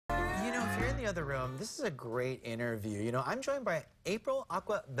you're in the other room, this is a great interview. You know, I'm joined by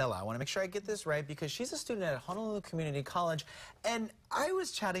Acquavella. I want to make sure I get this right because she's a student at Honolulu Community College. And I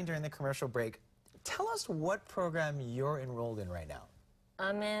was chatting during the commercial break. Tell us what program you're enrolled in right now.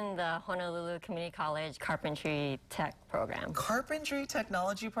 I'm in the Honolulu Community College Carpentry Tech program. Carpentry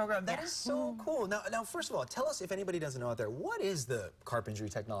Technology program? That is so cool. Now, first of all, tell us, if anybody doesn't know out there, what is the Carpentry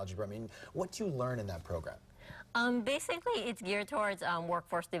Technology program? I mean, what do you learn in that program? Basically, it's geared towards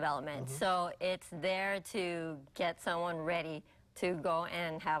workforce development. So it's there to get someone ready to go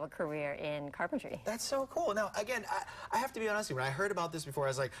and have a career in carpentry. That's so cool. Now, again, I have to be honest with you. When I heard about this before, I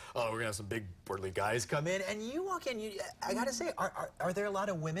was like, oh, we're going to have some big burly guys come in. And you walk in, I got to say, are there a lot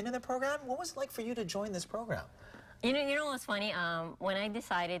of women in the program? What was it like for you to join this program? You know what's funny? When I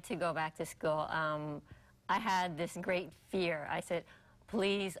decided to go back to school, I had this great fear. I said,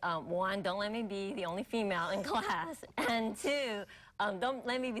 please, one, don't let me be the only female in class, and two, don't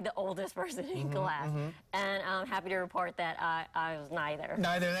let me be the oldest person in class. And I'm happy to report that I was neither.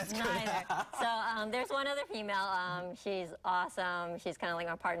 Neither, that's good. Neither. So there's one other female. She's awesome. She's kind of like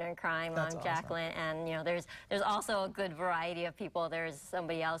my partner in crime, Jacqueline. Awesome. And you know, there's also a good variety of people. There's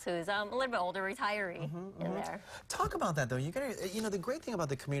somebody else who's a little bit older, retiree in there. Talk about that though. You know, the great thing about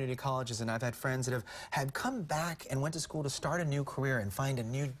the community colleges, and I've had friends that have come back and went to school to start a new career and find a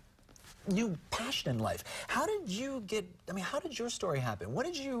new passion in life. How did you get, I mean, how did your story happen? What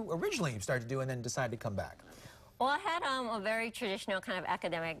did you originally start to do and then decide to come back? Well, I had a very traditional kind of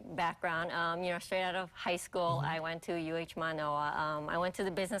academic background. You know, straight out of high school, I went to UH Manoa. I went to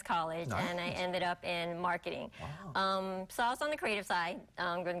the business college, and I ended up in marketing. Wow. So I was on the creative side,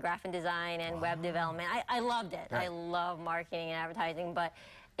 doing graphic design and web development. I loved it. I love marketing and advertising, but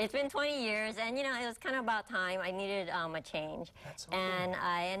it's been 20 years, and you know, it was kind of about time. I needed a change. That's so and cool.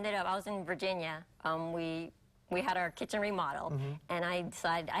 I ended up, I was in Virginia. We had our kitchen remodeled, and I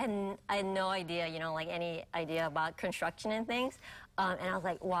decided, I had no idea, you know, like any idea about construction and things. And I was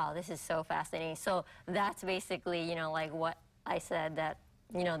like, wow, this is so fascinating. So that's basically, you know, like what I said that,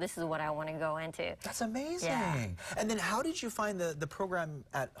 you know, this is what I want to go into. That's amazing. Yeah. And then how did you find the program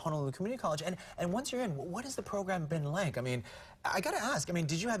at Honolulu Community College? And once you're in, what has the program been like? I mean, I got to ask, I mean,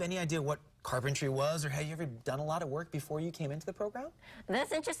 did you have any idea what carpentry was, or had you ever done a lot of work before you came into the program?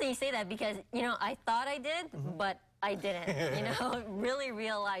 That's interesting you say that because, you know, I thought I did, but I didn't, you know, really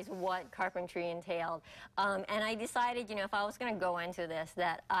realize what carpentry entailed. And I decided, you know, if I was going to go into this,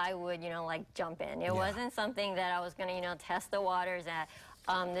 that I would, you know, like jump in. It wasn't something that I was going to, you know, test the waters at.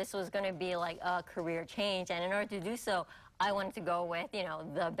 This was going to be like a career change. And in order to do so, I wanted to go with, you know,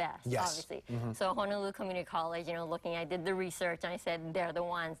 the best, obviously. So Honolulu Community College, you know, I did the research, and I said, they're the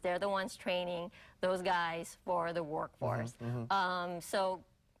ones training those guys for the workforce. So,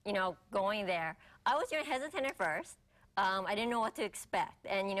 you know, going there, I was, you know, hesitant at first. I didn't know what to expect.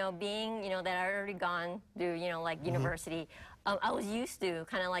 And, you know, being, you know, that I'd already gone through, you know, like university, I was used to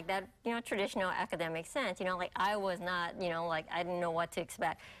kind of like that, you know, traditional academic sense. You know, like I was not, you know, like I didn't know what to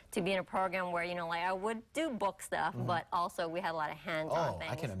expect to be in a program where, you know, like I would do book stuff, but also we had a lot of hands-on things.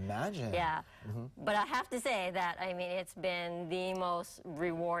 I can imagine. Yeah. But I have to say that, I mean, it's been the most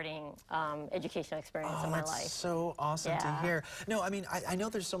rewarding educational experience of my life. That's so awesome to hear. No, I mean, I know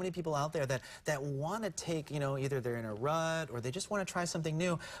there's so many people out there that want to take, you know, either they're in a rut or they just want to try something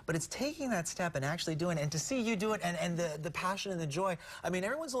new, but it's taking that step and actually doing it, and to see you do it, and the passion and the joy. I mean,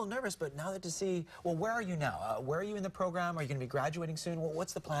 everyone's a little nervous, but now that to see, well, where are you now? Where are you in the program? Are you going to be graduating soon?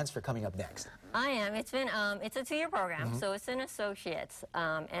 What's the plans for coming up next? I am. It's been, it's a 2-year program, so it's an associate's,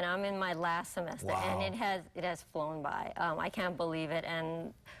 and I'm in my last semester, and it has flown by. I can't believe it,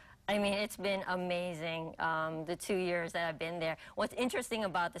 and I mean, it's been amazing, the 2 years that I've been there. What's interesting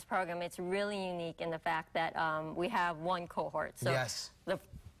about this program, it's really unique in the fact that we have one cohort. So the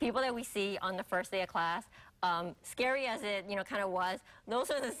people that we see on the first day of class, scary as it, you know, kind of was,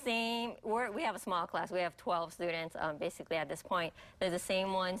 those are the same. We have a small class. We have 12 students, basically, at this point. They're the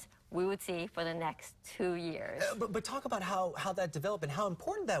same ones we would see for the next 2 years. But talk about how that developed and how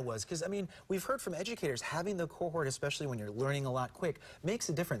important that was. Because, I mean, we've heard from educators, having the cohort, especially when you're learning a lot quick, makes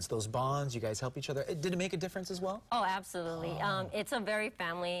a difference. Those bonds, you guys help each other. Did it make a difference as well? Oh, absolutely. It's a very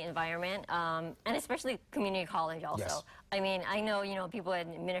family environment, and especially community college also. I mean, I know, you know, people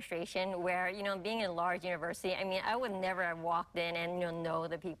in administration where, you know, being in a large university, I mean, I would never have walked in and, you know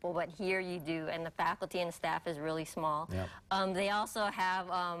the people, but here you do, and the faculty and staff is really small. They also have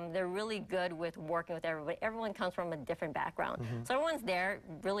their they're really good with working with everybody. Everyone comes from a different background. So everyone's there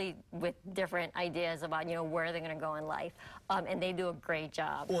really with different ideas about, you know, where they're going to go in life. And they do a great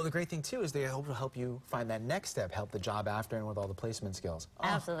job. Well, the great thing, too, is they hope to help you find that next step, help the job after and with all the placement skills.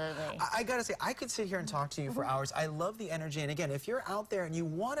 Absolutely. I got to say, I could sit here and talk to you for hours. I love the energy. And again, if you're out there and you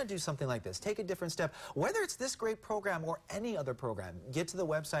want to do something like this, take a different step, whether it's this great program or any other program, get to the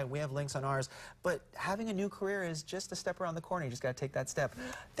website. We have links on ours. But having a new career is just a step around the corner. You just got to take that step.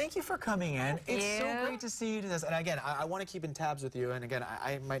 Thank you for coming in. It's so great to see you do this. And again, I want to keep in tabs with you. And again,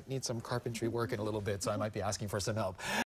 I might need some carpentry work in a little bit, so I might be asking for some help.